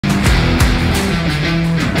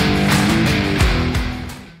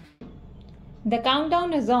The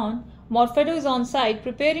countdown is on. Morphedo is on site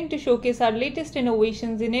preparing to showcase our latest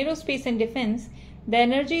innovations in aerospace and defense. The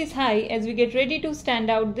energy is high as we get ready to stand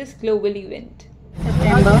out this global event.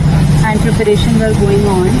 September and preparations are going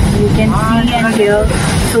on. You can see and hear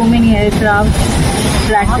so many aircraft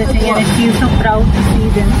practicing, and it feels so proud to see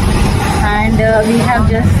them. And we have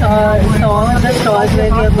just saw the stalls where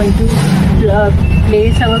we are going to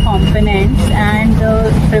place our components, and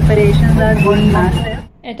preparations are going massive.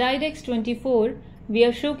 At IDAX-24, we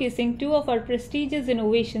are showcasing two of our prestigious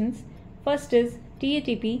innovations. First is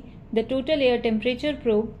TATP, the Total Air Temperature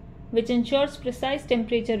Probe, which ensures precise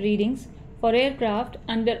temperature readings for aircraft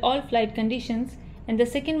under all flight conditions, and the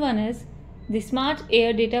second one is the Smart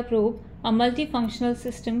Air Data Probe, a multifunctional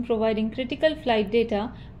system providing critical flight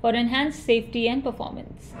data for enhanced safety and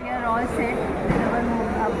performance. We are all set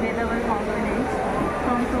with our components.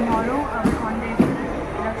 From tomorrow, our Honorable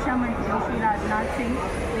Raksha Mantri Shri Rajnath Singh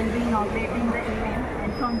will be inaugurating the event,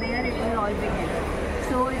 and from there it will all begin.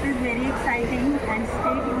 So it is very exciting, and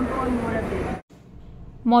stay tuned for more updates.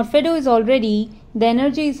 Morphedo is all ready. The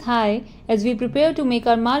energy is high as we prepare to make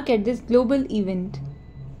our mark at this global event.